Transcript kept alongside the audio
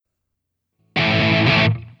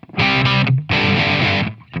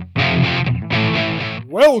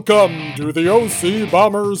Welcome to the OC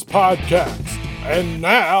Bombers podcast. And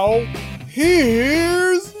now,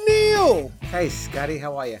 here's Neil. Hey, Scotty,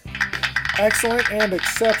 how are you? Excellent and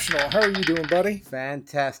exceptional. How are you doing, buddy?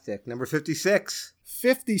 Fantastic. Number 56.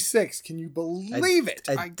 56. Can you believe it?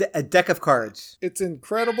 A deck of cards. It's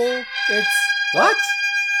incredible. It's... What?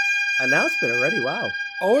 Announcement already? Wow.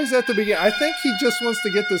 Always at the beginning. I think he just wants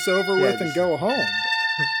to get this over with and go home.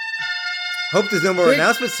 Hope there's no more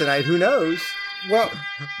announcements tonight. Who knows? Well,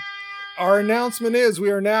 our announcement is we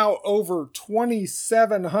are now over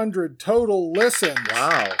 2,700 total listens.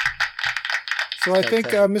 Wow. So I think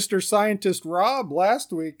Mr. Scientist Rob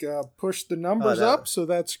last week pushed the numbers up, so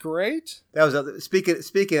that's great. That was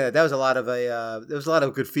speaking of, that was a lot of there was a lot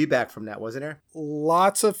of good feedback from that, wasn't there?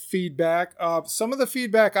 Lots of feedback. Some of the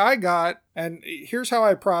feedback I got, and here's how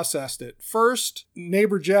I processed it. First,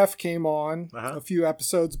 neighbor Jeff came on a few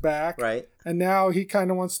episodes back, right? And now he kind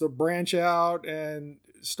of wants to branch out and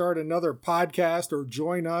start another podcast or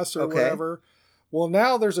join us or whatever. Well,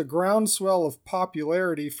 now there's a groundswell of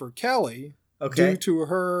popularity for Kelly. Due to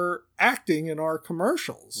her acting in our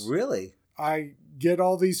commercials. Really? I get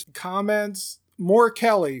all these comments. More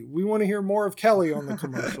Kelly. We want to hear more of Kelly on the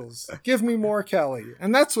commercials. Give me more Kelly.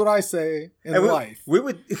 And that's what I say in life. We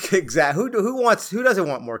would exactly. Who doesn't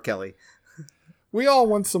want more Kelly? We all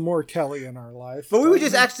want some more Kelly in our life. But we were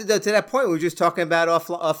just actually to that point. We were just talking about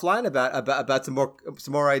offline about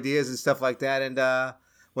some more ideas and stuff like that. And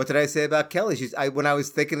what did I say about Kelly? When I was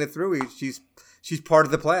thinking it through, she's part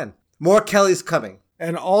of the plan. More Kelly's coming.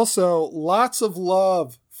 And also, lots of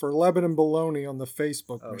love for Lebanon Bologna on the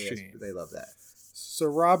Facebook machine. Yes, they love that. So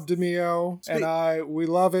Rob DeMeo and I, we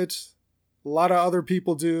love it. A lot of other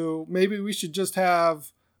people do. Maybe we should just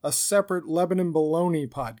have a separate Lebanon Bologna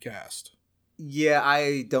podcast. Yeah,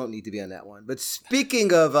 I don't need to be on that one. But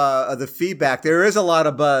speaking of the feedback, there is a lot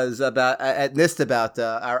of buzz at NIST about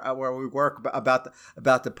where we work about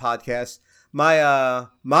the podcast. My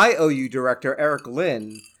OU director, Eric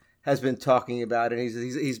Lynn, has been talking about it.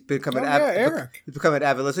 He's become an Eric. He's become an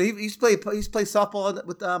avid listener. He's played softball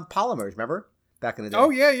with Polymers. Remember back in the day?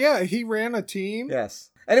 Oh yeah. He ran a team.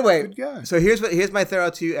 Yes. Anyway, good guy. So here's my throw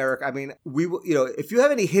out to you, Eric. I mean, if you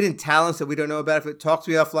have any hidden talents that we don't know about, talk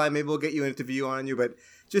to me offline. Maybe we'll get you an interview on you. But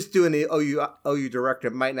just doing the OU director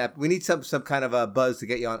might not. We need some kind of a buzz to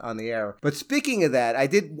get you on the air. But speaking of that, I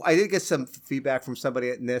did get some feedback from somebody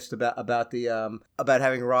at NIST about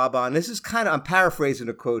having Rob on. This is I'm paraphrasing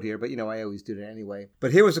a quote here, but I always do that anyway.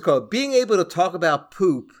 But here was the quote: "Being able to talk about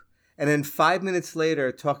poop and then 5 minutes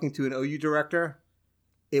later talking to an OU director,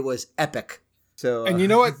 it was epic." So, and you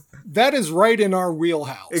know what? That is right in our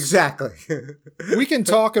wheelhouse. Exactly. We can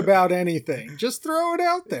talk about anything. Just throw it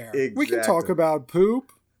out there. Exactly. We can talk about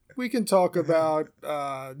poop. We can talk about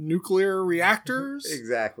nuclear reactors.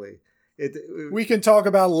 Exactly. We can talk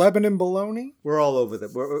about Lebanon Bologna. We're all over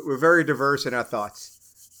them. We're very diverse in our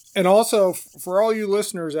thoughts. And also, for all you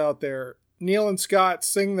listeners out there, Neil and Scott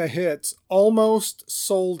sing the hits almost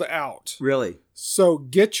sold out. Really? So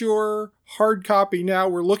get your hard copy now.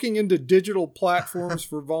 We're looking into digital platforms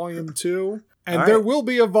for Volume 2. And there will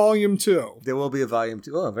be a Volume 2. There will be a Volume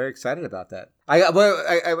 2. Oh, I'm very excited about that.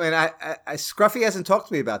 Scruffy hasn't talked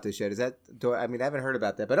to me about this yet. I haven't heard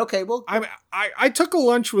about that. But okay, well, I took a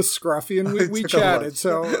lunch with Scruffy and we chatted.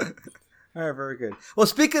 So, all right, very good. Well,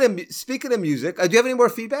 speaking of music, do you have any more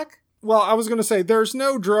feedback? Well, I was going to say there's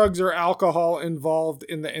no drugs or alcohol involved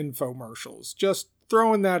in the infomercials. Just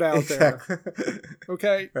throwing that out there.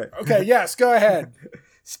 Okay. Right. Okay. Yes. Go ahead.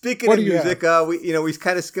 Speaking of music, we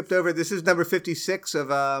kind of skipped over. This is number 56 of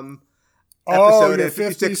episode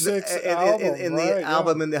 56 in the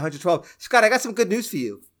album in the 112. Scott, I got some good news for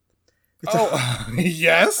you.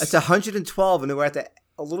 Yes. It's 112, and we're at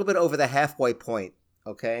a little bit over the halfway point.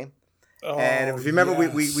 Okay. Oh, and if you remember,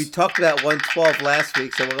 we talked about 112 last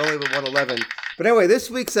week, so we're only at 111. But anyway,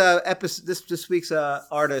 this week's episode, this week's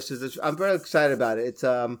artist I'm very excited about it. It's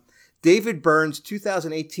David Byrne's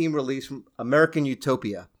 2018 release from American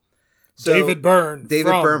Utopia. So, David Byrne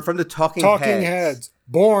from the Talking Heads,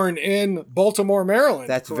 born in Baltimore, Maryland.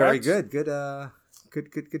 That's correct? Very good.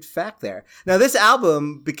 Good fact there. Now this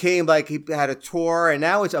album became he had a tour, and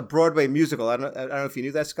now it's a Broadway musical. I don't know if you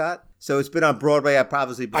knew that, Scott. So it's been on Broadway,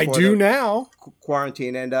 obviously. Before I do now.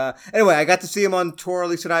 Quarantine, and anyway, I got to see him on tour.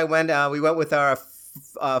 Lisa and I went. We went with our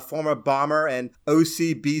former Bomber and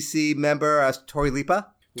OCBC member Tori Lipa.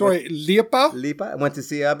 I went to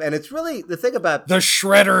see him, and it's really the thing about the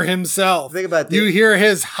Shredder himself. The thing about you hear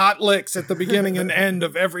his hot licks at the beginning and end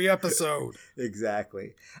of every episode.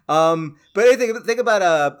 Exactly. But think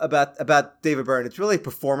about David Byrne. It's really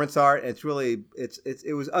performance art, and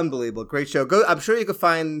it was unbelievable. Great show. I'm sure you could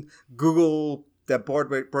find Google that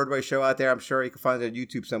Broadway show out there. I'm sure you can find it on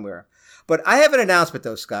YouTube somewhere. But I have an announcement,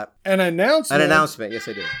 though, Scott. An announcement? An announcement. Yes,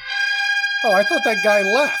 I do. Oh, I thought that guy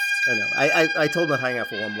left. I know. I told him to hang out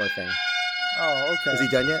for one more thing. Oh, okay. Is he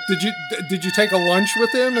done yet? Did you take a lunch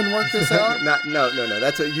with him and work this out? No.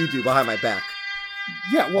 That's what you do behind my back.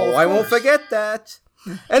 Yeah, well, I won't forget that.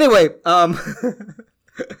 Anyway, my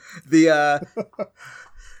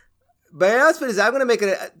announcement is I'm going to make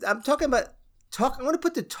it. I'm going to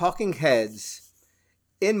put the Talking Heads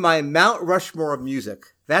in my Mount Rushmore of music.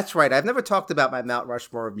 That's right. I've never talked about my Mount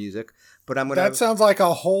Rushmore of music, but I'm going to. That sounds like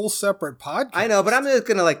a whole separate podcast. I know, but I'm just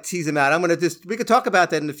going to tease them out. I'm going to we could talk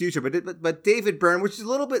about that in the future, but David Byrne, which is a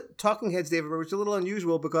little bit Talking Heads, David Byrne, which is a little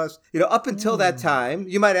unusual because up until that time,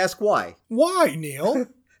 you might ask why. Why, Neil?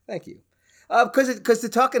 Thank you. Because the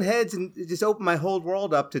Talking Heads and it just opened my whole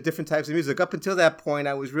world up to different types of music. Up until that point,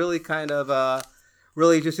 I was really kind of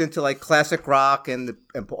really just into classic rock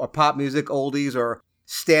or pop music, oldies or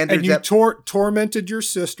standards. And you tormented your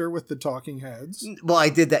sister with the Talking Heads. Well, I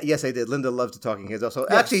did that. Yes, I did. Linda loves the Talking Heads also.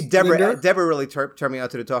 Yes, actually, Deborah really turned me on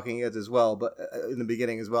to the Talking Heads as well, but in the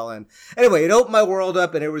beginning as well. And anyway, it opened my world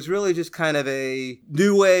up, and it was really just kind of a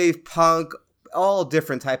new wave, punk, all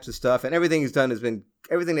different types of stuff, and everything they've done has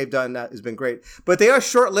been great. But they are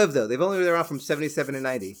short-lived, though. They've only been around from 77 to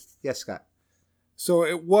 90. Yes, Scott. So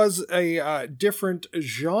it was a different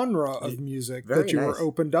genre of music that you were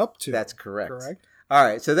opened up to. That's correct. Correct. All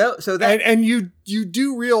right. So that and you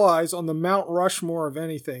do realize on the Mount Rushmore of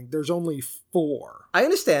anything, there's only 4. I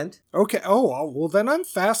understand. Okay. Oh, well, then I'm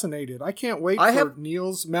fascinated. I can't wait for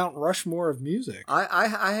Neil's Mount Rushmore of music. I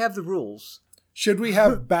have the rules. Should we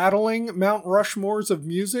have battling Mount Rushmores of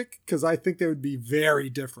music? Because I think they would be very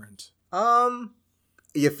different.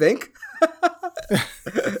 You think?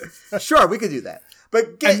 Sure, we could do that.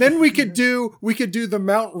 And then we could do the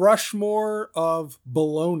Mount Rushmore of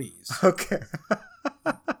balonies. Okay.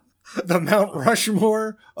 The Mount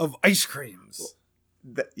Rushmore of ice creams.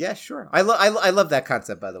 Yeah, sure. I love that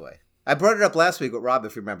concept, by the way. I brought it up last week with Rob,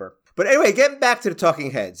 if you remember. But anyway, getting back to the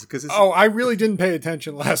Talking Heads. I really didn't pay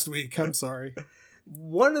attention last week. I'm sorry.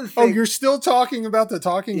 One of the things... Oh, you're still talking about the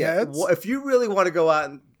Talking Heads? Well, if you really want to go out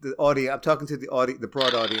in the audience, I'm talking to the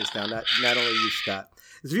broad audience now, not only you, Scott.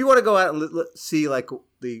 If you want to go out and see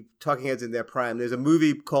the Talking Heads in their prime, there's a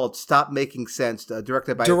movie called Stop Making Sense,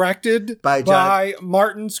 directed by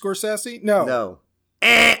Martin Scorsese. No.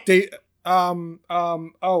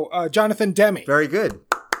 Jonathan Demme. Very good.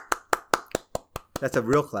 That's a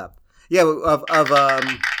real clap. Yeah,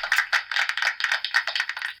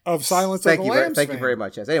 of Silence of the Lambs. Thank you very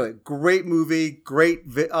much. Yes. Anyway, great movie,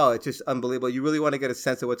 it's just unbelievable. You really want to get a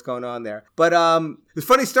sense of what's going on there. But the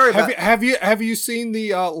funny story about have you seen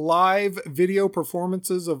the live video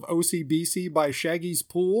performances of OCBC by Shaggy's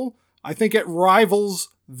Pool? I think it rivals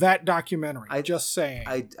that documentary. Just saying.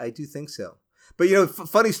 I do think so. But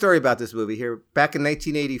funny story about this movie here. Back in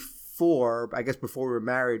 1984. I guess before we were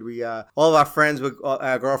married, we all of our friends,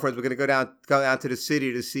 our girlfriends, were going to go down to the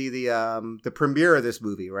city to see the premiere of this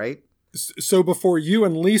movie, right? So before you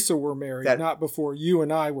and Lisa were married, not before you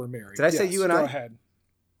and I were married. Did I say you and I? Go ahead.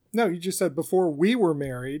 No, you just said before we were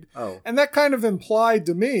married. Oh. And that kind of implied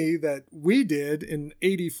to me that we did in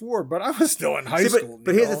 84, but I was still in high school.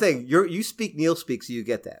 But here's the thing: you speak, Neil speaks, so you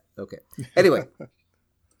get that. Okay. Anyway.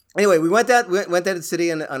 We went down to the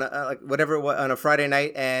city on a Friday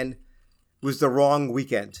night, and it was the wrong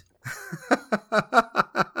weekend.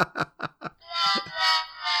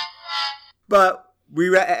 But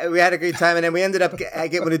we had a great time, and then we ended up when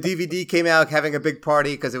the DVD came out, having a big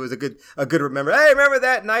party because it was a good remember. Hey, remember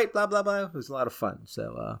that night? Blah blah blah. It was a lot of fun.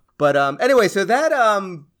 So, anyway, so that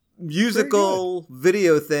musical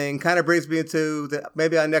video thing kind of brings me into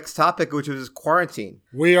maybe our next topic, which was quarantine.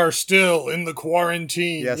 We are still in the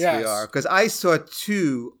quarantine. Yes. We are, because I saw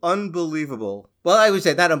 2 unbelievable. Well, I would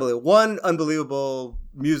say not unbelievable. One unbelievable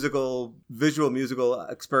visual musical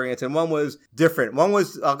experience, and one was different. One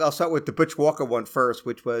was, I'll start with the Butch Walker one first,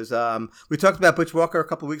 which was, we talked about Butch Walker a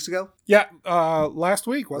couple of weeks ago. Yeah, last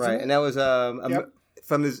week, wasn't it? Right, and that was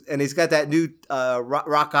from his, and he's got that new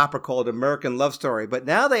rock opera called American Love Story. But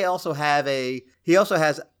now he also has a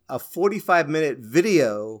 45-minute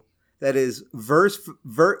video that is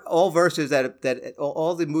all verses that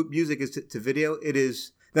all the music is to video. It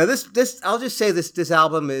is. Now this I'll just say this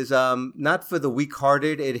album is not for the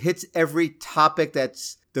weak-hearted. It hits every topic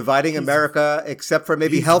that's dividing America except for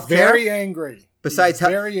maybe healthcare. Very angry. Besides,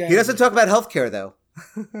 he doesn't talk about healthcare though.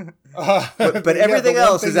 but everything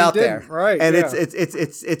else is out there, right? And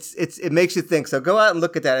it makes you think. So go out and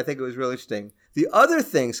look at that. I think it was really interesting. The other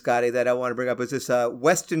thing, Scotty, that I want to bring up is this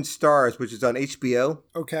Western Stars, which is on HBO.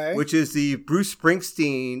 Okay. Which is the Bruce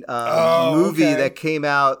Springsteen movie that came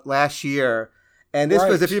out last year. And this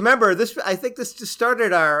was, if you remember, I think this just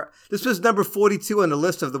started this was number 42 on the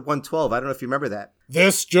list of the 112. I don't know if you remember that.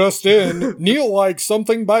 This just in, Neil likes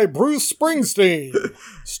something by Bruce Springsteen.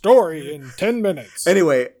 Story in 10 minutes.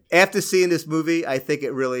 Anyway, after seeing this movie, I think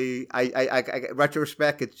it really, I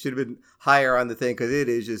retrospect, it should have been higher on the thing because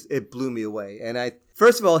it blew me away. And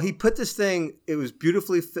first of all, he put this thing, it was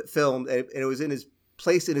beautifully filmed, and it was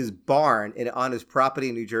placed in his barn on his property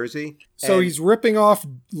in New Jersey. So he's ripping off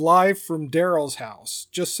live from Daryl's house.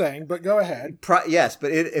 Just saying, but go ahead. Yes,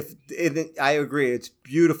 but I agree. It's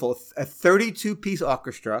beautiful. A 32-piece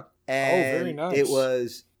orchestra. And very nice. It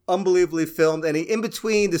was unbelievably filmed. And in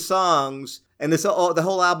between the songs, and the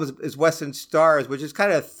whole album is Western Stars, which is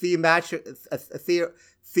kind of thematrical.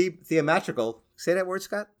 Say that word,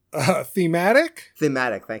 Scott? Thematic?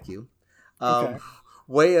 Thematic, thank you. Okay.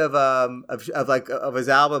 Way of his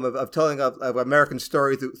album of telling of American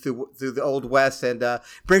story through the Old West, and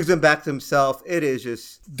brings him back to himself. It is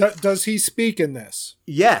just. Does he speak in this?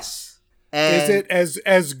 Yes. And is it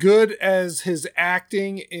as good as his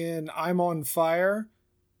acting in I'm on Fire?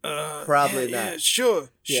 Probably not. Yeah, sure.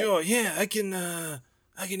 Yeah, I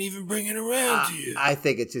can even bring it around to you. I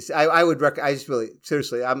think it's just. I would recommend. I just really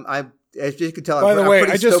seriously. I'm. As you can tell. By the way,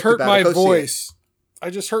 I just hurt my voice. I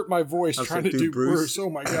just hurt my voice trying to do Bruce. Oh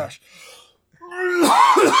my gosh.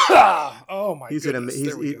 Oh my goodness.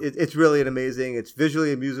 It's really an amazing. It's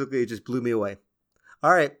visually and musically. It just blew me away.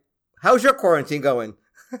 All right. How's your quarantine going?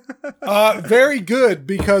 Very good,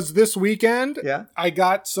 because this weekend Yeah. I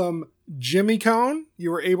got some Jimmy Cone. You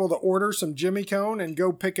were able to order some Jimmy Cone and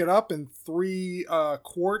go pick it up in 3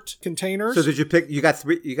 quart containers. So did you pick? You got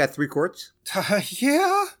 3 quarts?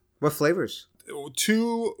 Yeah. What flavors?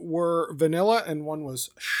 2 were vanilla and 1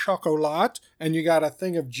 was chocolat, and you got a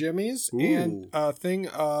thing of Jimmy's and a thing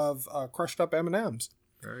of crushed up M&Ms.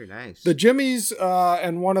 Very nice. The Jimmy's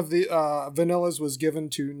and one of the vanillas was given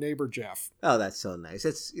to neighbor Jeff. Oh, that's so nice.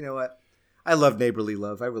 It's, you know what? I love neighborly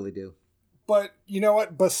love. I really do. But you know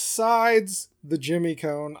what? Besides the Jimmy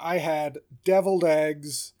Cone, I had deviled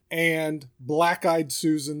eggs and black-eyed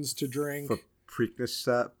Susans to drink. For Preakness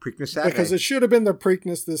Saturday. Because it should have been the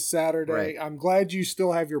Preakness this Saturday. Right. I'm glad you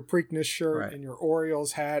still have your Preakness shirt Right. and your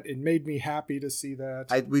Orioles hat. It made me happy to see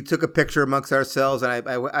that. We took a picture amongst ourselves, and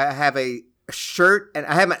I have a shirt, and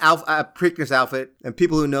I have a Preakness outfit. And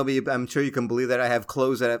people who know me, I'm sure you can believe that I have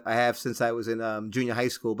clothes that I have since I was in junior high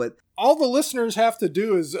school. But all the listeners have to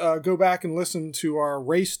do is go back and listen to our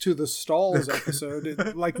Race to the Stalls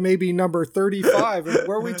episode, like maybe number 35,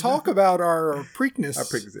 where we talk about our Preakness.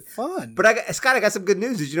 Fun. But Scott, I got some good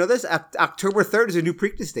news. Did you know this? October 3rd is a new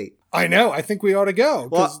Preakness date. I know. I think we ought to go.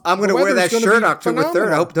 Well, I'm going to wear that shirt October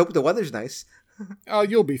 3rd. I hope the weather's nice. Oh,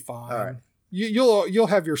 you'll be fine. All right. You'll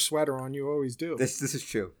have your sweater on. You always do. This is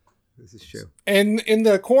true. This is true. And in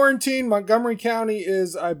the quarantine, Montgomery County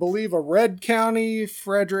is, I believe, a red county.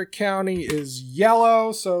 Frederick County is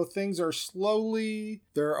yellow. So things are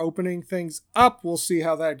they're opening things up. We'll see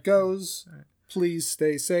how that goes. Right. Please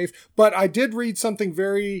stay safe. But I did read something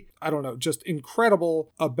very, just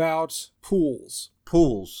incredible about pools.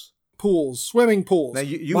 Swimming pools. Now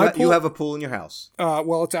you have a pool in your house.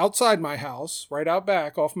 Well, it's outside my house, right out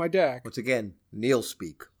back off my deck. Once again, Neil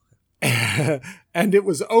speak. And it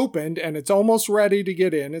was opened and it's almost ready to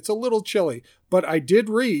get in. It's a little chilly. But I did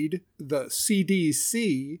read the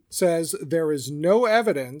CDC says there is no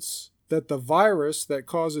evidence that the virus that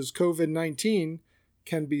causes COVID-19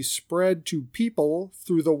 can be spread to people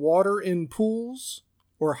through the water in pools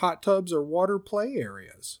or hot tubs or water play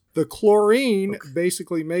areas. The chlorine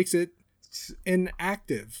basically makes it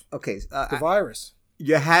inactive. Okay. The virus.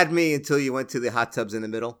 You had me until you went to the hot tubs in the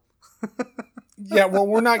middle. Yeah, well,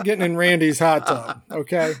 we're not getting in Randy's hot tub,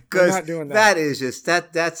 okay? We're not doing that. That is just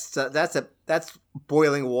that's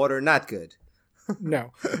boiling water, not good.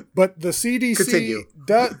 No, but the CDC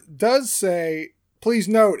does say. Please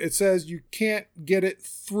note, it says you can't get it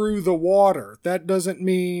through the water. That doesn't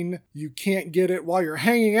mean you can't get it while you're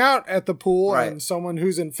hanging out at the pool and someone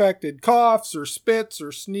who's infected coughs or spits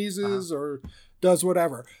or sneezes or does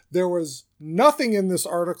whatever. There was nothing in this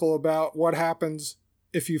article about what happens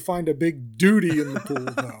if you find a big duty in the pool,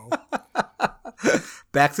 though.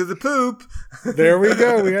 Back to the poop. There we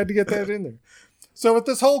go. We had to get that in there. So with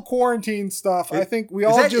this whole quarantine stuff, I think we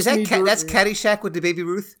all just need to... That's Caddyshack with the Baby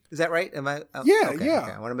Ruth? Is that right? Am I? Yeah. Okay.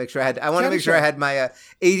 I want to make sure I had my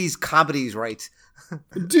 80s comedies right.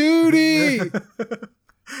 Duty!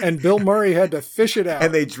 And Bill Murray had to fish it out.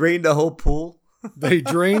 And they drained the whole pool? They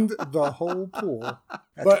drained the whole pool.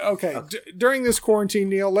 But okay, during this quarantine,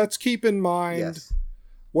 Neil, let's keep in mind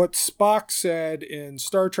what Spock said in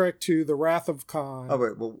Star Trek II, The Wrath of Khan. Oh,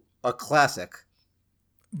 wait, well, a classic.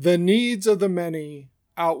 The needs of the many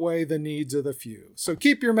outweigh the needs of the few. So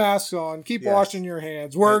keep your masks on. Keep washing your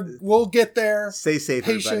hands. We'll get there. Stay safe,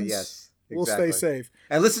 Patience. everybody. Yes, exactly. We'll stay safe.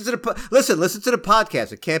 And listen to the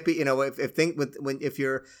podcast. It can't be, if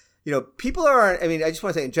you're, people are. I mean, I just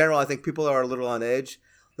want to say in general, I think people are a little on edge.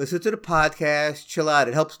 Listen to the podcast, chill out.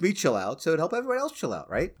 It helps me chill out, so it helps everyone else chill out,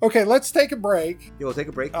 right? Okay, let's take a break. Yeah, we'll take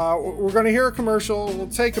a break. We're going to hear a commercial. We'll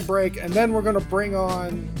take a break, and then we're going to bring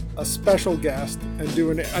on a special guest and do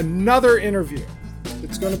another interview.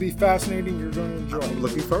 It's going to be fascinating. You're going to enjoy it. I'm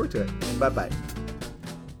looking forward to it. Bye-bye.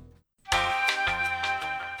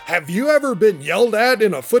 Have you ever been yelled at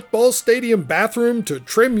in a football stadium bathroom to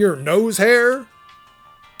trim your nose hair?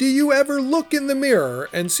 Do you ever look in the mirror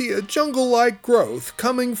and see a jungle-like growth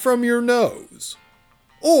coming from your nose?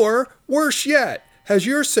 Or, worse yet, has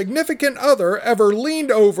your significant other ever leaned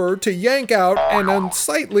over to yank out an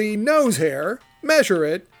unsightly nose hair, measure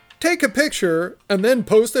it, take a picture, and then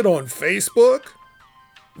post it on Facebook?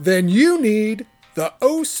 Then you need the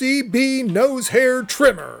OCB Nose Hair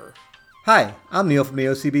Trimmer. Hi, I'm Neil from the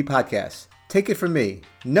OCB Podcast. Take it from me,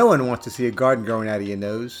 no one wants to see a garden growing out of your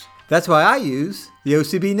nose. That's why I use the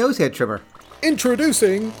OCB Nose Hair Trimmer.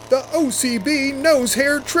 Introducing the OCB Nose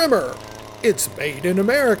Hair Trimmer. It's made in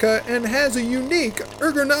America and has a unique,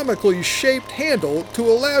 ergonomically shaped handle to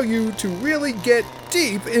allow you to really get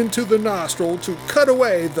deep into the nostril to cut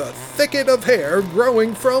away the thicket of hair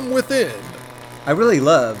growing from within. I really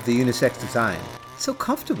love the unisex design. It's so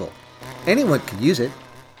comfortable. Anyone can use it.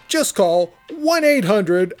 Just call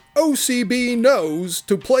 1-800-OCB-NOSE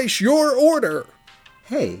to place your order.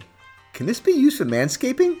 Hey, can this be used for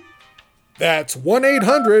manscaping? That's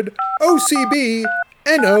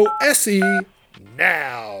 1-800-OCB-NOSE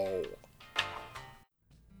now.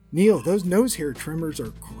 Neil, those nose hair trimmers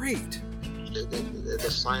are great.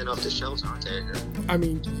 They're flying off the shelves, aren't they? I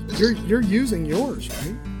mean, you're using yours,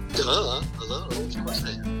 right? Duh. Hello. Of course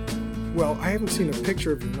I am. Well, I haven't seen a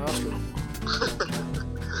picture of your nostril.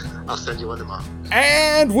 I'll send you one tomorrow.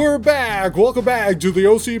 And we're back. Welcome back to the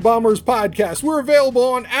OC Bombers podcast. We're available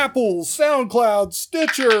on Apple, SoundCloud,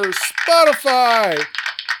 Stitcher, Spotify,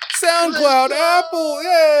 SoundCloud, Apple.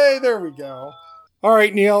 Yay, there we go. All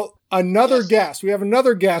right, Neil, another guest. We have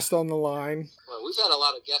another guest on the line. Well, we've had a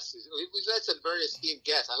lot of guests. We've had some very esteemed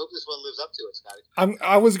guests. I hope this one lives up to it, Scotty.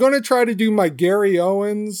 I was going to try to do my Gary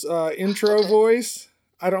Owens intro voice.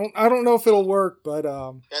 I don't know if it'll work, but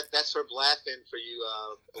that's for blasting for you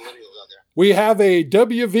millennials out there. We have a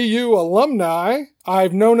WVU alumni.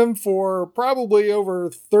 I've known him for probably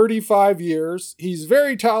over 35 years. He's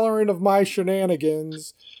very tolerant of my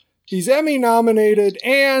shenanigans. He's Emmy nominated,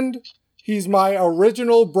 and he's my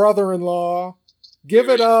original brother-in-law. Give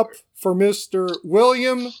it up for Mr.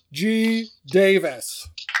 William G. Davis.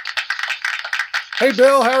 Hey,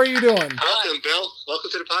 Bill, how are you doing? Welcome, Bill.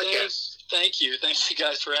 Welcome to the podcast. Thank you. Thanks, you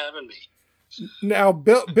guys, for having me. Now,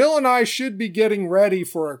 Bill and I should be getting ready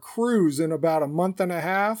for a cruise in about a month and a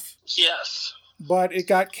half. Yes. But it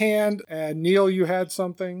got canned. And Neil, you had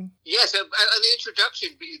something? Yes. The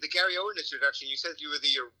introduction, the Gary Owen introduction, you said you were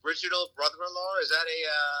the original brother-in-law.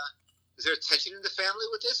 Is there tension in the family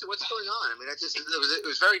with this? Or what's going on? I mean, it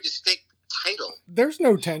was a very distinct title. There's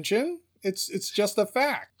no tension. It's just a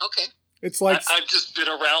fact. Okay. It's like I've just been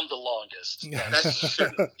around the longest. That's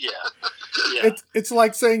true. Yeah. It's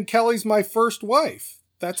like saying Kelly's my first wife.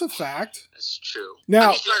 That's a fact. That's true.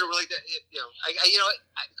 Now, I'm trying to relate that. I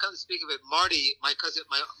come to speak of it. Marty, my cousin,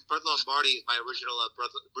 my brother-in-law Marty, is my original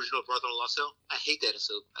brother-in-law. So I hate that.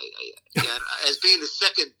 So as being the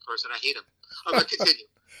second person, I hate him. I'm gonna continue.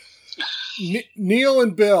 Neil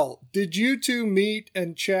and Bill, did you two meet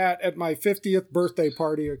and chat at my 50th birthday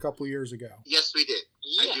party a couple years ago? Yes, we did.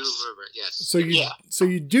 Yes. I do remember it, yes. So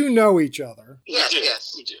you do know each other.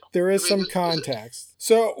 Yes, we do. There is some context.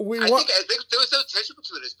 So I think there was no tension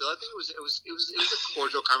between us, Bill. I think it was a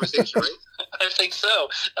cordial conversation, right? I think so.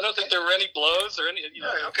 I don't think there were any blows or any.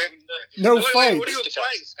 Okay. No fights. What are you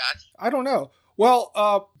implying, Scott? I don't know. Well,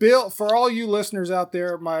 Bill, for all you listeners out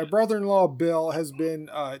there, my brother-in-law Bill has been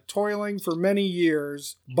toiling for many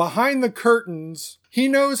years behind the curtains. He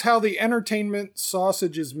knows how the entertainment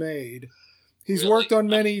sausage is made. He's worked on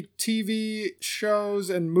many TV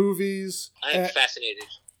shows and movies. I am fascinated.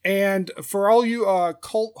 And for all you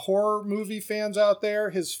cult horror movie fans out there,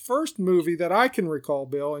 his first movie that I can recall,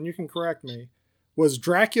 Bill, and you can correct me, was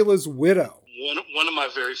Dracula's Widow. One of my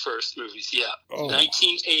very first movies, yeah.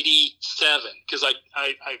 1987, because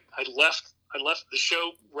I left the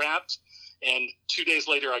show wrapped, and 2 days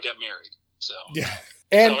later I got married. So yeah,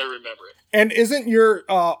 and I remember it. And isn't your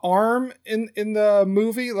arm in the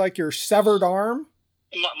movie, like your severed arm?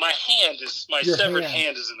 My severed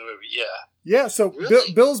hand is in the movie. Yeah. Yeah. So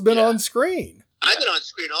Really? Bill's been on screen. I've been on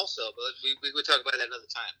screen also, but we would talk about that another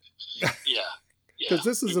time. Yeah. Because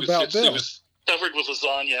this is about Bill. It was covered with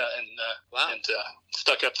lasagna and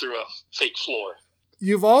stuck up through a fake floor.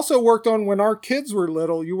 You've also worked on, when our kids were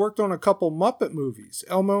little, you worked on a couple Muppet movies,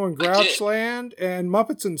 Elmo and Grouchland and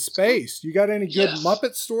Muppets in Space. You got any good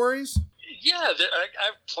Muppet stories? Yeah, I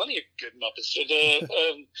have plenty of good Muppets.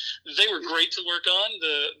 They were great to work on.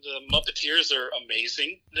 The Muppeteers are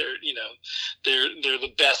amazing. They're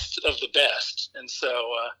the best of the best, and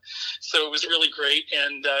so it was really great.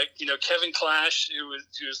 And Kevin Clash, who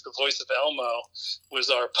was the voice of Elmo, was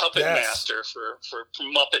our puppet master for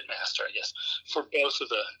Muppet Master, I guess, for both of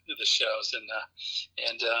the shows. And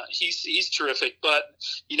he's terrific. But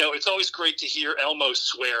it's always great to hear Elmo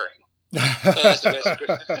swearing.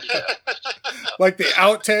 Like the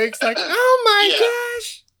outtakes, like, oh my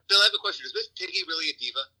gosh. Bill, I have a question. Is Miss Piggy really a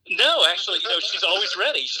diva? No, actually, she's always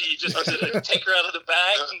ready. She just take her out of the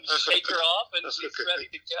bag and shake her off, and she's ready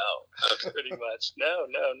to go. Pretty much. No,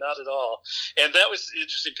 not at all. And that was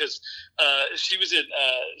interesting because she was in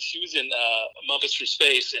Muppets from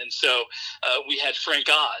Space, and so we had Frank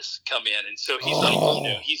Oz come in, and so he's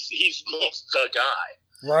the guy.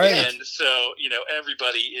 Right. And so,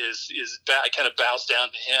 everybody is kind of bows down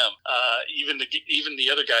to him. Even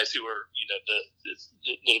the other guys who are, that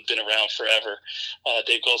have been around forever,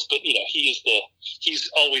 Dave Goelz, but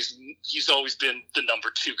he's always been the number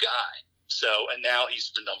two guy. So, and now he's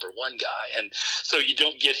the number one guy. And so you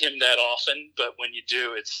don't get him that often, but when you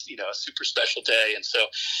do, it's, a super special day. And so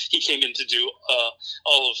he came in to do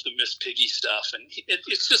all of the Miss Piggy stuff. And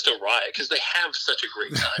it's just a riot because they have such a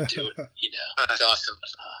great time doing it, That's awesome.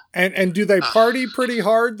 And do they party pretty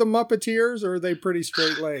hard, the Muppeteers, or are they pretty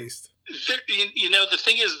straight-laced? The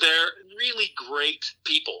thing is, they're really great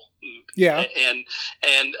people. Yeah. And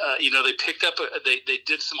they picked up, they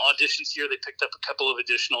did some auditions here. They picked up a couple of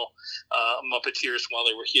additional Muppeteers while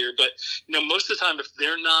they were here. But, most of the time, if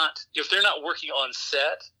they're not working on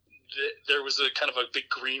set, there was a kind of a big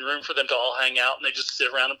green room for them to all hang out, and they just sit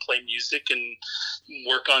around and play music and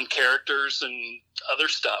work on characters and other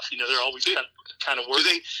stuff. They're always kind of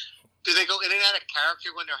working. Do they go in and out of character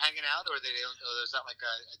when they're hanging out, or is that like a?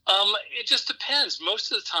 It just depends.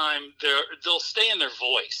 Most of the time, they'll stay in their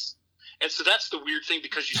voice, and so that's the weird thing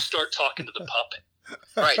because you start talking to the puppet.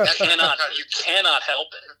 Right, you cannot help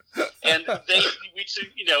it. And at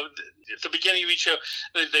the beginning of each show,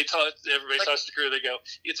 everybody talks to the crew. They go,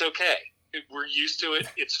 "It's okay. We're used to it.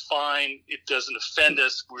 It's fine. It doesn't offend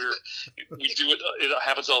us. We do it. It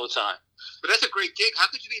happens all the time." But that's a great gig. How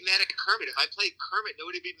could you be mad at Kermit? If I played Kermit,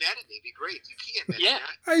 nobody would be mad at me. It'd be great. You can't mad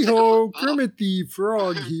at me. Hi-ho, Kermit the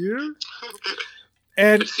Frog here.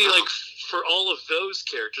 But see, like, for all of those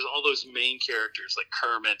characters, all those main characters, like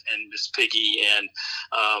Kermit and Miss Piggy and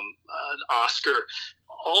Oscar,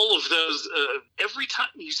 all of those, every time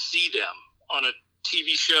you see them on a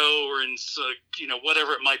TV show or in,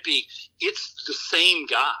 whatever it might be, it's the same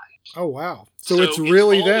guy. Oh, wow. So it's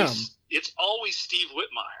really them. It's always Steve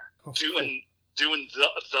Whitmire doing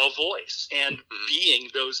the voice and being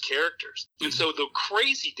those characters. And so the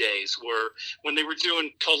crazy days were when they were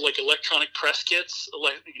doing called like electronic press kits,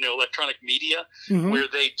 electronic media, where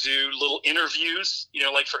they do little interviews,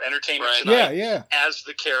 like for Entertainment Tonight, as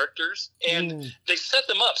the characters, and they set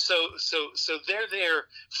them up so they're there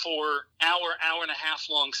for hour and a half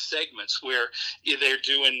long segments where they're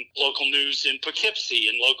doing local news in Poughkeepsie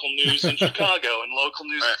and local news in Chicago and local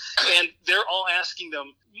news, and they're all asking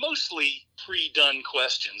them mostly pre-done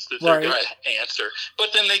questions that they're going to answer.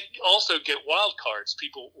 But then they also get wild cards.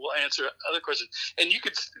 People will answer other questions. And you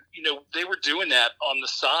could, they were doing that on the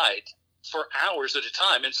side for hours at a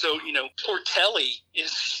time. And so, poor Telly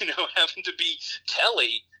is, having to be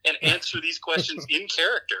Telly and answer these questions in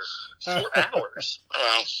character for hours.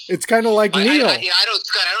 It's kind of like Neil. I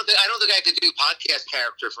don't think I could do podcast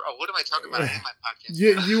character for. Oh, what am I talking about? I have my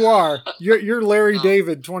podcast. You are. You're Larry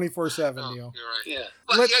David 24/7, Neil. You're right. Yeah.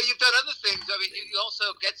 Well, you've done other things. I mean, you also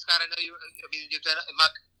get Scott. I know you. I mean, you've done.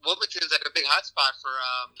 Wilmington's like a big hotspot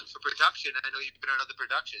for production. I know you've been on other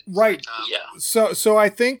productions. Right. Yeah. So I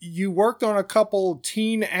think you worked on a couple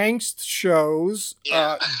teen angst shows,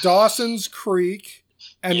 Dawson's Creek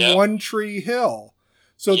and One Tree Hill.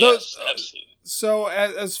 So yes, absolutely. So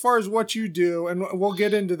as far as what you do, and we'll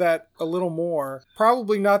get into that a little more,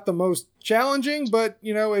 probably not the most challenging, but,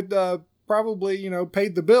 it probably,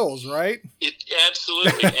 paid the bills, right? It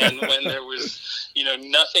absolutely. And when there was,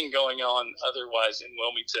 nothing going on otherwise in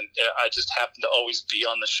Wilmington, I just happened to always be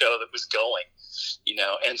on the show that was going,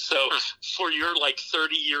 And so for your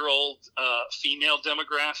 30-year-old female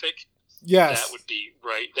demographic, yes, that would be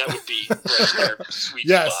right. That would be right there, sweet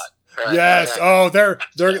yes. spot. Right. Yes. Oh, they're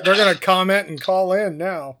gonna comment and call in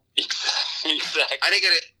now. Exactly. I didn't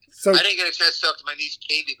get a chance to talk to my niece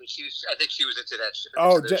Katie, but I think she was into that show.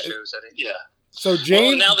 Oh, shows. Yeah. So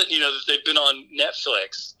James, now that that they've been on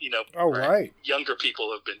Netflix, oh right, younger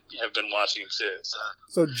people have been watching them too.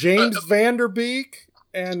 So James Vanderbeek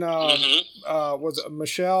and was it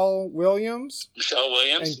Michelle Williams?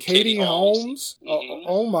 And Katie Holmes. Mm-hmm.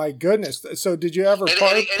 Oh my goodness! So did you ever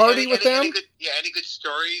party with them? Any good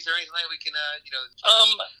stories or anything we can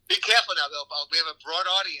be careful now though. We have a broad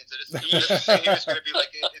audience. It's going to be it's going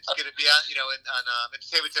to be on on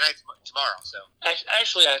Entertainment Tonight tomorrow. So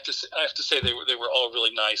actually, I have to say they were all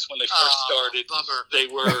really nice when they first started. Bummer.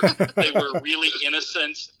 They were really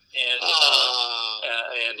innocent. And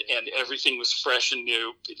everything was fresh and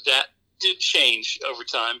new. That did change over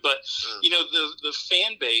time, but the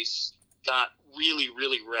fan base got really,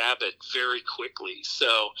 really rabid very quickly.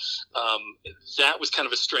 So that was kind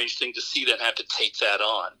of a strange thing to see them have to take that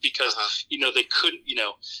on because they couldn't.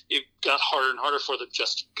 It got harder and harder for them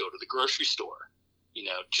just to go to the grocery store.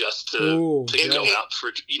 Just to go out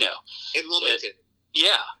for in Wilmington.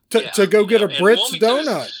 To go get a Brits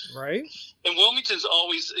donut, right? And Wilmington's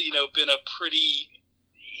always, been a pretty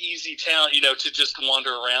easy town, to just wander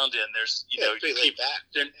around in. There's,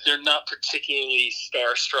 they're not particularly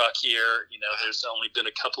starstruck here. There's only been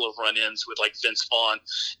a couple of run-ins with Vince Vaughn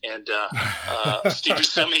and Steve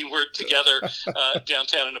Buscemi were together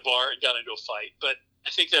downtown in a bar and got into a fight. But I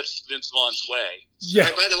think that's Vince Vaughn's way. Yeah.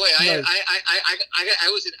 By the way, I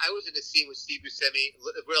was in a scene with Steve Buscemi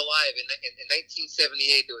real live in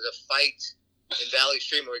 1978. There was a fight in Valley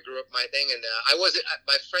Stream where I grew up my thing, and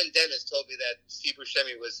my friend Dennis told me that Steve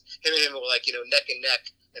Buscemi was him and him were neck and neck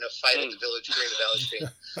in a fight at the Village Green of Valley Stream.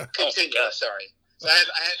 Continue. Sorry. So I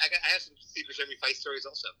have some Steve Buscemi fight stories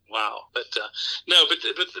also. Wow, but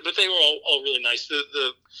they were all really nice.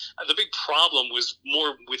 The big problem was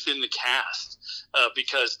more within the cast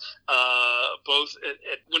because both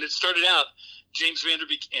when it started out, James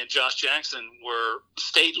Vanderbeek and Josh Jackson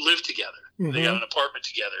lived together. Mm-hmm. They got an apartment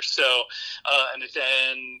together. So, and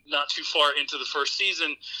then not too far into the first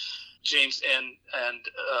season, James and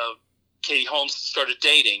Katie Holmes started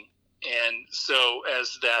dating. And so,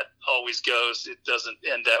 as that always goes, it doesn't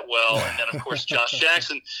end that well. And then, of course, Josh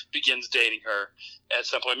Jackson begins dating her at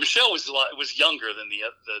some point. Michelle was younger than the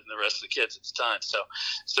rest of the kids at the time, so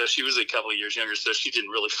she was a couple of years younger, so she didn't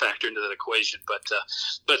really factor into that equation. But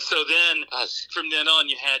so then, from then on,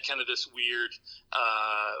 you had kind of this weird.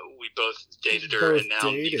 We both dated her, and now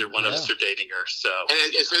neither one of us are dating her. So,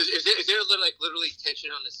 and is there a little literally tension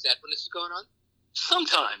on the set when this is going on?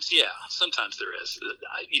 Sometimes, yeah. Sometimes there is.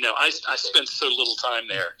 I spent so little time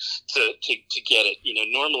there to get it.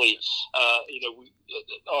 Normally,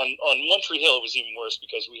 on One Tree Hill it was even worse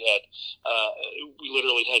because we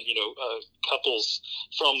literally had couples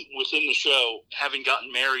from within the show having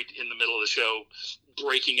gotten married in the middle of the show,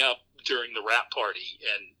 breaking up during the rap party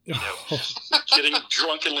and getting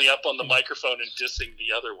drunkenly up on the microphone and dissing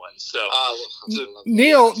the other one. So,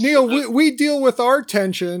 Neil, we deal with our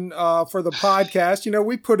tension for the podcast.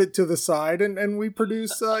 We put it to the side and we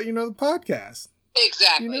produce the podcast.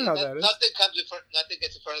 Exactly. You know how that is. Nothing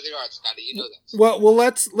gets in front of the art, Scotty. You know that. Well,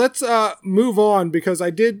 let's move on because I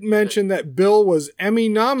did mention that Bill was Emmy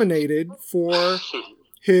nominated for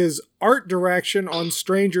his art direction on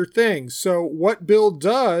Stranger Things. So what Bill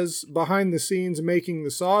does behind the scenes making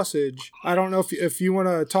the sausage, I don't know if you want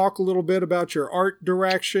to talk a little bit about your art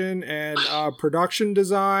direction and production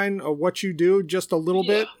design of what you do, just a little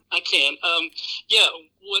bit. I can.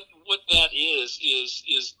 What that is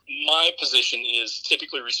my position is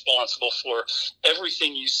typically responsible for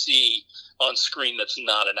everything you see on screen that's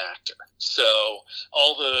not an actor. So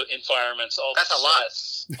all the environments, all the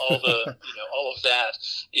sets, all the all of that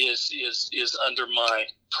is under my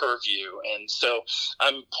purview, and so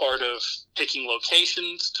I'm part of picking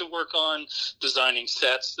locations to work on, designing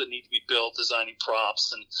sets that need to be built, designing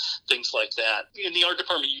props and things like that. In the art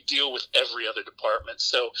department, you deal with every other department,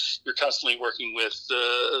 so you're constantly working with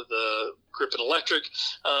the grip and electric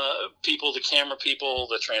people, the camera people,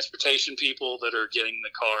 the transportation people that are getting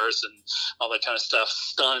the cars and all that kind of stuff,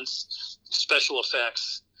 stunts, special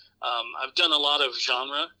effects. I've done a lot of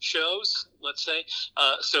genre shows let's say.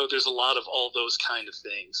 So there's a lot of all those kind of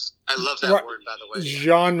things. I love that word, by the way.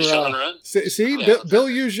 Genre. See, Bill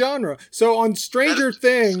used genre. So on Stranger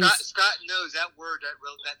Things, Scott knows that word.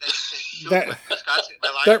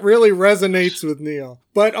 That really resonates with Neil.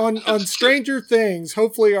 But on Stranger Things,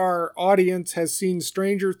 hopefully our audience has seen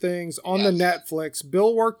Stranger Things on the Netflix.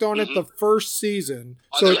 Bill worked on it the first season.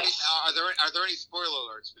 Are there any spoiler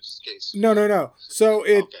alerts in this case? No. So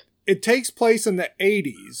it takes place in the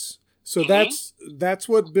 80s. So that's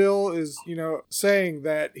what Bill is, saying,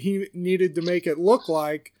 that he needed to make it look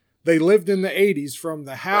like they lived in the 80s, from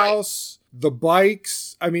the house, the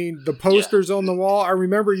bikes, the posters on the wall. I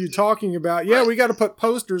remember you talking about, we got to put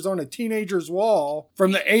posters on a teenager's wall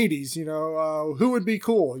from the 80s, who would be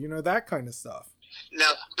cool, that kind of stuff.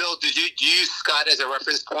 Now, Bill, did you use Scott as a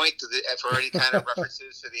reference point for any kind of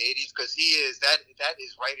references to the 80s? Because he is that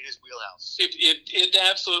is right in his wheelhouse. It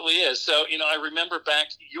absolutely is. So, I remember back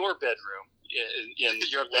your bedroom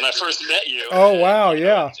when I first met you. Oh, wow,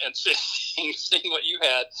 yeah. And seeing what you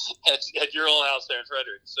had at your old house there in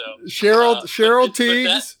Frederick. So Cheryl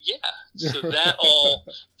Teagues. So that all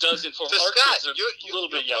does inform. So Scott, you're a little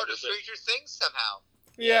bit younger. Stranger Things somehow.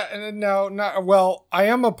 Yeah, and no, not well. I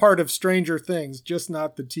am a part of Stranger Things, just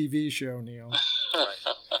not the TV show, Neil.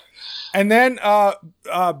 And then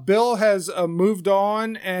Bill has moved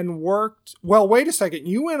on and worked. Well, wait a second.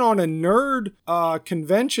 You went on a nerd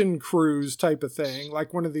convention cruise type of thing,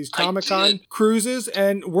 like one of these Comic-Con cruises.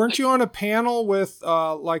 And weren't you on a panel with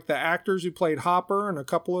like the actors who played Hopper and a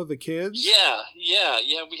couple of the kids? Yeah.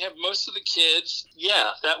 We have most of the kids. Yeah,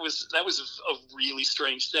 that was a really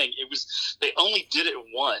strange thing. They only did it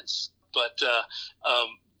once, but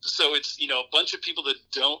so it's a bunch of people that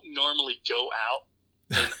don't normally go out.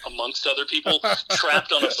 And amongst other people,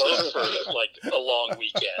 trapped on a boat for like a long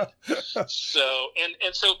weekend. So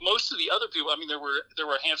and so most of the other people, there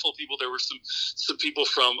were a handful of people. There were some people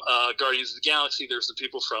from Guardians of the Galaxy. There were some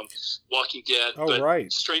people from Walking Dead. Oh,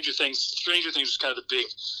 right. Stranger Things was kind of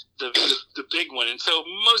the big one. And so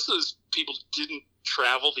most of those people didn't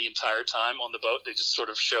travel the entire time on the boat. They just sort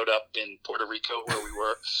of showed up in Puerto Rico where we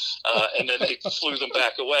were, and then they flew them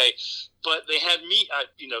back away. But they had me,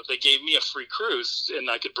 they gave me a free cruise, and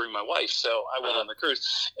I could bring my wife, so I went on the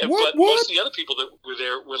cruise. But most of the other people that were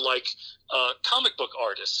there were like comic book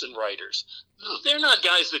artists and writers. They're not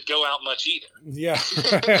guys that go out much either. Yeah.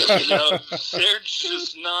 They're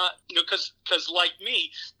just not, because like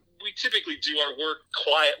me, we typically do our work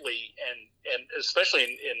quietly and especially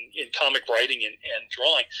in comic writing and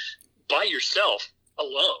drawing by yourself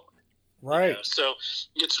alone. Right. So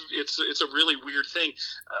it's a really weird thing.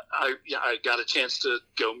 I got a chance to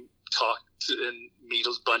go talk to and meet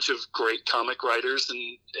a bunch of great comic writers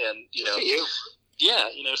and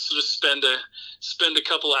sort of spend a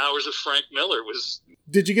couple of hours with Frank Miller was.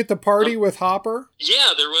 Did you get the party with Hopper?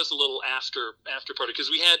 Yeah, there was a little after party because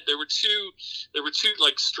there were two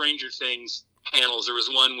like Stranger Things panels. There was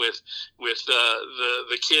one with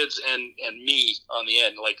the kids and me on the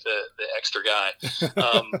end, like the extra guy.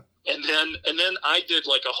 And then I did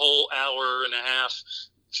like a whole hour and a half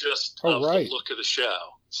just of the look of the show.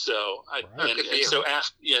 So so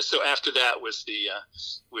after that was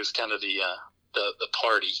was kind of the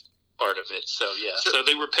party part of it. So so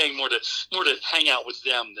they were paying more to hang out with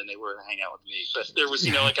them than they were to hang out with me. But there was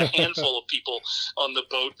like a handful of people on the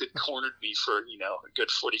boat that cornered me for a good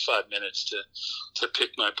 45 minutes to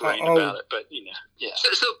pick my brain about it. But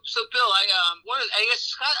So Bill, I guess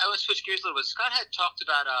Scott. I want to switch gears a little bit. Scott had talked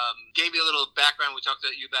about gave me a little background. We talked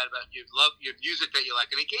about your love, your music that you like,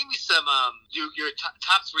 and he gave me some your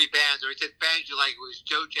top three bands, or he said bands you like. It was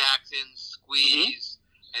Joe Jackson, Squeeze,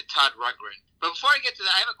 and Todd Rundgren. But before I get to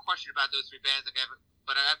that, I have a question about those three bands.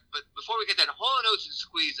 But before we get that, Hall & Oates and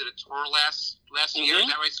Squeeze did a tour last year. Is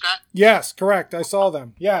that right, Scott? Yes, correct. I saw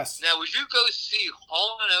them. Yes. Now, would you go see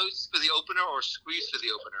Hall & Oates for the opener or Squeeze for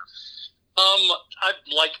the opener? I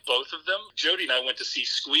like both of them. Jody and I went to see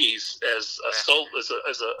Squeeze as a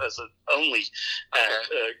only act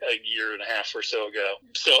a year and a half or so ago.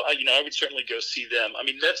 So I would certainly go see them.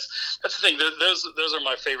 That's the thing. Those are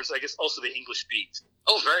my favorites. I guess also the English Beat.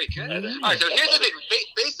 Oh, very good. All right. So here's the thing.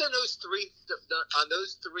 Based on those three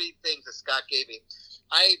things that Scott gave me,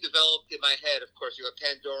 I developed in my head, of course, a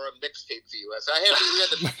Pandora mixtape for you. So I have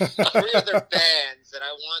three other bands that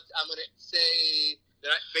I'm going to say.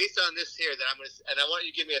 Based on this here, and I want you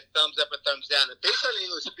to give me a thumbs up or thumbs down. And based on the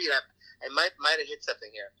English Beat, I might have hit something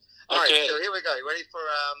here. All right, so here we go. You ready for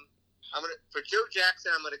for Joe Jackson?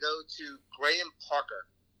 I'm gonna go to Graham Parker.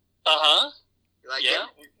 Uh-huh. You like him?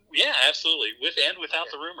 Yeah, absolutely. With and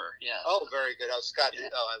without the rumor. Yeah. Oh, very good. Oh, Scott.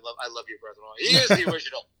 Yeah. Oh, I love your brother-in-law. He is the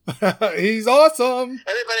original. He's awesome.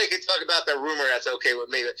 Anybody can talk about the rumor. That's okay with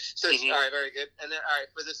me. So, all right, very good. And then, all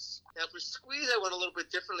right, for this, now for Squeeze, I went a little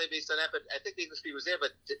bit differently based on that. But I think the industry was there.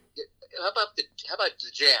 But how about the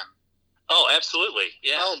Jam? Oh, absolutely.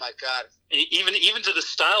 Yeah. Oh my God. Even to the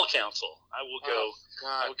Style Council, I will go.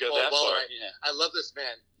 I will go that far. Yeah. I love this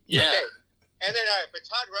man. Yeah. Okay. And then, all right, for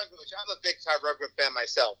Todd Rundgren, which I'm a big Todd Rundgren fan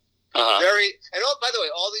myself. Uh-huh. By the way,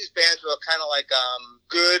 all these bands were kind of like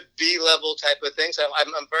good B-level type of things.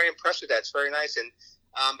 I'm very impressed with that. It's very nice. And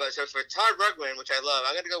but so for Todd Rundgren, which I love,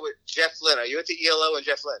 I'm going to go with Jeff Lynne. Are you into ELO and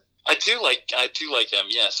Jeff Lynne? I do like them.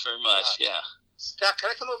 Yes, very much. Yeah. Scott, can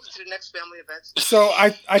I come over to the next family events? So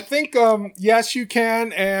I think yes you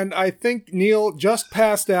can, and I think Neil just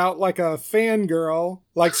passed out like a fangirl,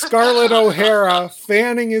 like Scarlett O'Hara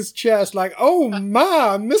fanning his chest, like, oh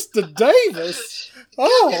my, Mr. Davis.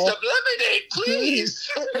 Oh, Give me some lemonade, please.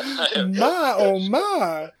 my, oh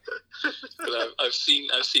my. But I've seen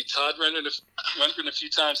Todd Rundgren a few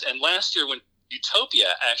times, and last year when Utopia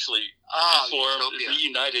actually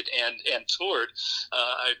reunited and toured,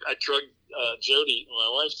 I drugged Jody, my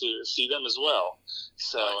wife, to see them as well.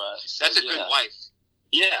 So that's a good wife.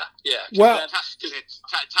 Yeah. Well,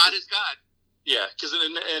 Todd is God. Yeah, because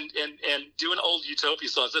and doing old Utopia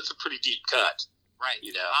songs, that's a pretty deep cut. Right.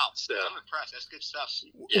 Wow. So I'm impressed. That's good stuff.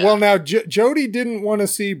 Yeah. Well, now Jody didn't want to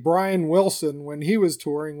see Brian Wilson when he was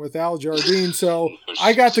touring with Al Jardine, so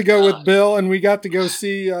I got to go with Bill, and we got to go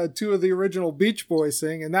see two of the original Beach Boys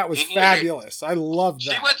sing, and that was fabulous. I loved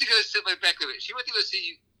that. She went to go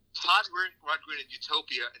see Todd Rundgren in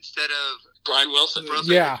Utopia instead of Brian Wilson.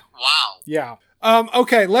 Yeah. Wow. Yeah.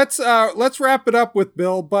 Okay. Let's wrap it up with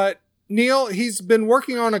Bill, but Neil, he's been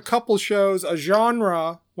working on a couple shows, a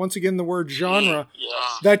genre. Once again, the word genre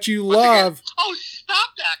that you love. Oh, stop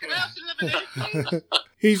that! Can I have some lemonade,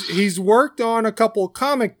 please? He's worked on a couple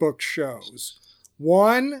comic book shows.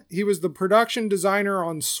 One, he was the production designer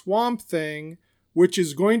on Swamp Thing, which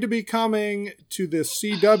is going to be coming to the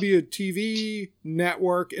CW TV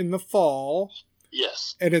network in the fall.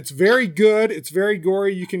 Yes. And it's very good. It's very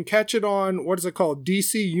gory. You can catch it on, what is it called?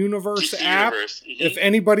 DC Universe app. Universe. Mm-hmm. If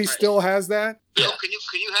anybody still has that. Yeah. So can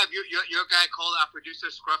you have your guy call our producer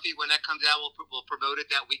Scruffy when that comes out? We'll promote it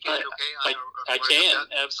that weekend. I can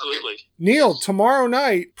absolutely. Okay. Neil, tomorrow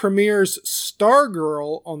night premieres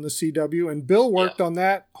Stargirl on the CW, and Bill worked on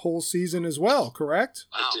that whole season as well. Correct?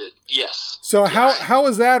 Wow. I did. Yes. So how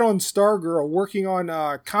is that on Stargirl? Working on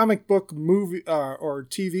comic book movie or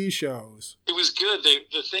TV shows? It was good.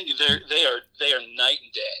 The thing they are night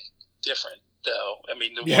and day different. Though I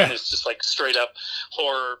mean, the one is just like straight up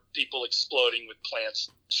horror, people exploding with plants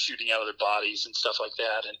shooting out of their bodies and stuff like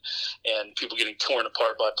that, and people getting torn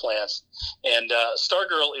apart by plants. And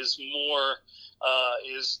Stargirl is more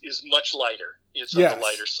is much lighter. It's on the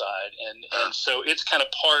lighter side, and so it's kind of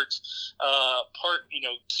part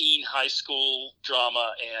teen high school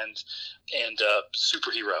drama and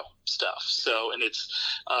superhero stuff. So and it's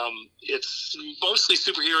mostly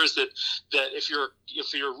superheroes that if you're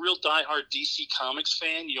a real diehard DC Comics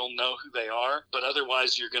fan, you'll know who they are, but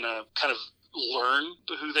otherwise you're gonna kind of learn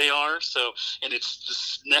who they are. So, and it's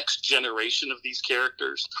this next generation of these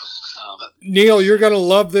characters. Neil, you're gonna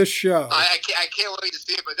love this show. I can't wait to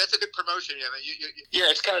see it. But that's a good promotion.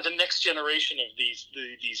 Yeah, it's kind of the next generation of these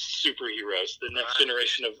superheroes. The next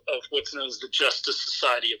generation of what's known as the Justice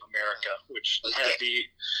Society of America, which had the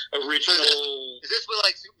original. Is this what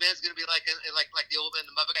like Superman's gonna be like the old man,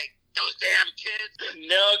 the mother guy? Those damn kids.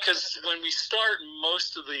 No, because when we start,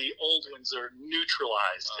 most of the old ones are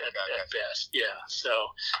neutralized at best. Yeah,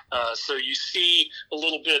 so you see a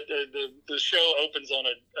little bit. The show opens on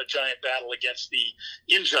a giant battle against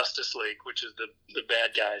the Injustice League, which is the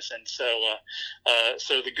bad guys, and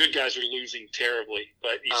so the good guys are losing terribly.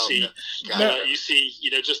 But you see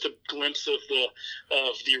just a glimpse of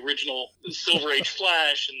the original Silver Age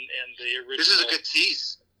Flash and the original. This is a good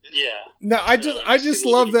tease. Yeah. No, I just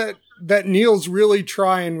love that Neil's really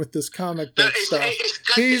trying with this comic book stuff.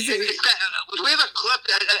 Do we have a clip?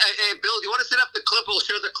 Hey, Bill, do you want to set up the clip? We'll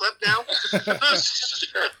show the clip now.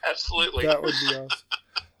 Sure, absolutely. That would be awesome.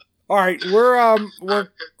 All right,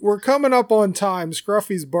 we're coming up on time.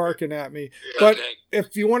 Scruffy's barking at me. But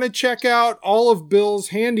if you want to check out all of Bill's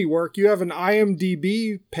handiwork, you have an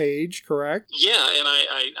IMDb page, correct? Yeah, and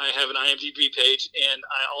I have an IMDb page, and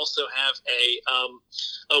I also have a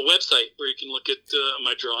website where you can look at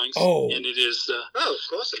my drawings. Oh. And it is...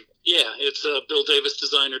 awesome. Yeah, it's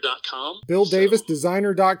BillDavisDesigner.com.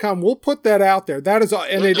 BillDavisDesigner.com. We'll put that out there. That is,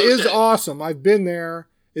 and it is awesome. I've been there.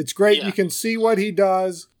 It's great. You can see what he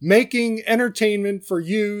does, making entertainment for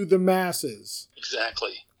you, the masses.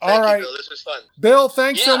 Exactly. Thank you, Bill. This was fun. Bill,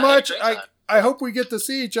 thanks so much. I hope we get to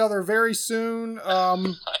see each other very soon.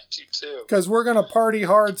 I do too. Because we're going to party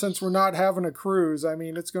hard since we're not having a cruise. I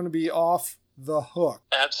mean, it's going to be off the hook.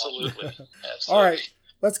 Absolutely. All right.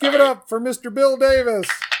 Let's give it up for Mr. Bill Davis.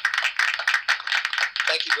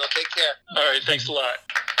 Thank you, Bill. Take care. All right. Thanks a lot.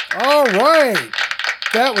 All right.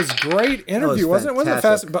 That was a great interview, wasn't it? Wasn't it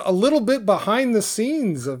fast? But a little bit behind the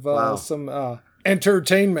scenes of some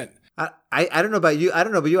entertainment. I don't know about you.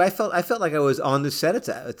 I felt like I was on the set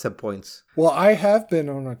at some points. Well, I have been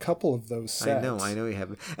on a couple of those sets. I know you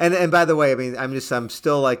have. And by the way, I mean, I'm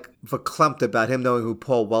still like verklempt about him knowing who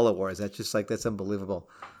Paul Weller was. That's unbelievable.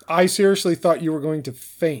 I seriously thought you were going to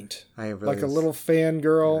faint. I really like a little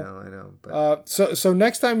fangirl. I know. But... So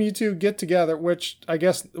next time you two get together, which I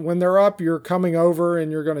guess when they're up, you're coming over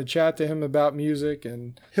and you're going to chat to him about music,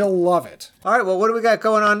 and he'll love it. All right. Well, what do we got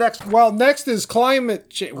going on next? Well, next is climate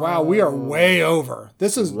change. Wow, we are way over.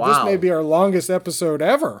 This may be our longest episode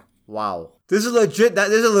ever. Wow. This is legit.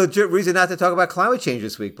 There's a legit reason not to talk about climate change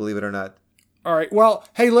this week. Believe it or not. All right. Well,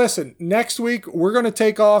 hey, listen. Next week we're going to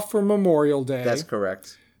take off for Memorial Day. That's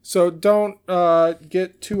correct. So don't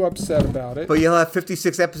get too upset about it. But you'll have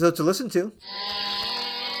 56 episodes to listen to.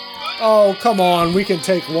 Oh, come on. We can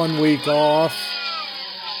take 1 week off.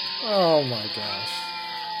 Oh, my gosh.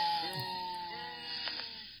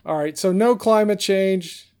 All right. So no climate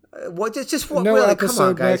change. Just no really, episode come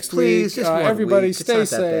on, guys. next Please, week. just everybody week. Stay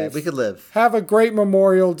safe. We could live. Have a great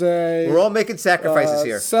Memorial Day. We're all making sacrifices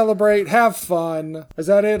here. Celebrate. Have fun. Is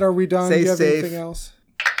that it? Are we done? Stay Do you have safe. anything else?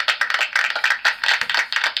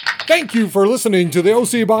 Thank you for listening to the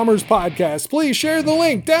OC Bombers podcast. Please share the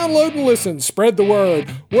link, download and listen, spread the word.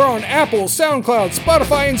 We're on Apple, SoundCloud,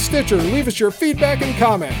 Spotify, and Stitcher. Leave us your feedback and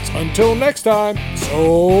comments. Until next time,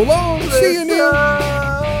 so long. See you, Neil.